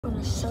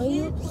to show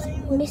you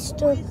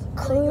Mr.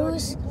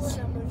 Cruz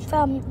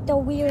from the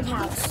Weird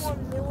House.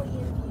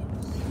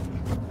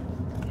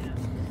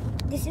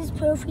 This is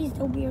proof he's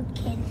the weird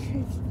kid.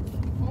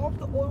 All of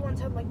the old ones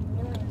have like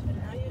millions, but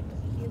now you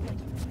like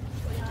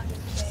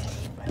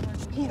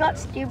He's got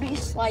Stevie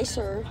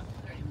Slicer.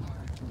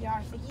 yeah,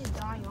 I think he's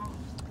dying off.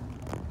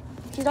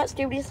 He's got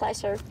Stevie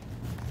Slicer.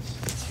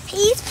 He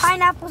eats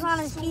pineapples on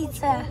his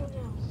pizza.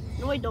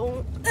 No, I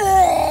don't.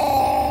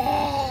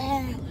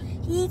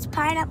 He eats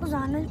pineapples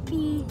on his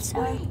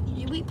pizza.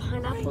 You eat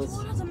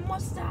pineapples? He has a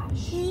mustache.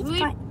 He eats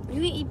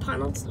You eat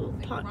pineapples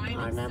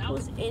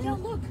in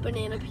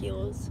banana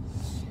peels.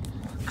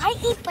 I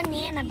eat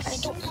banana, but I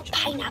don't eat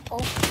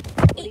pineapple.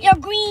 Eat your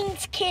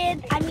greens,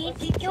 kid. I mean,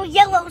 eat your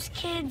yellows,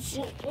 kids.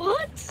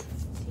 What?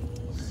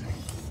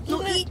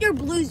 No, eat your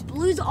blues.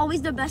 Blue's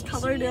always the best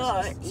color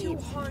to eat.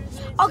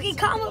 Okay,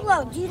 comment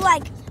below. Do you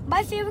like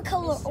my favorite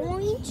color,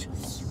 orange,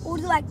 or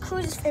do you like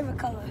Cruz's favorite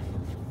color?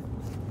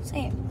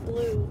 Say it.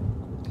 Blue.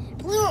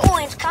 Blue or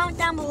orange? Comment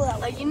down below.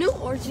 Like, you knew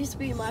orange used to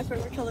be my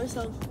favorite color,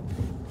 so.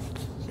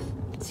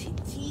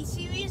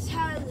 T-Series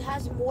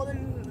has more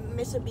than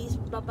Mr. Beast,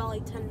 about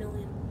like 10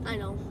 million. I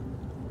know.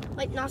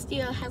 Like,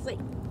 Nastia has like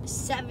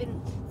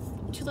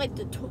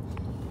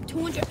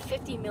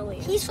 250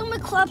 million. He's from a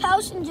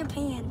clubhouse in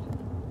Japan.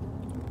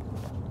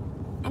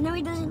 I know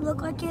he doesn't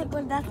look like it,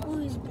 but that's where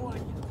he was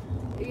born.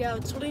 Yeah,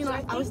 totally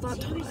not. I was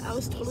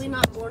totally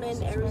not born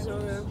in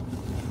Arizona.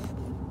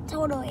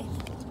 Totally.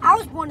 I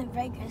was born in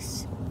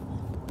Vegas.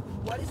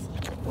 What is?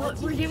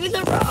 We're giving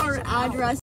them our address.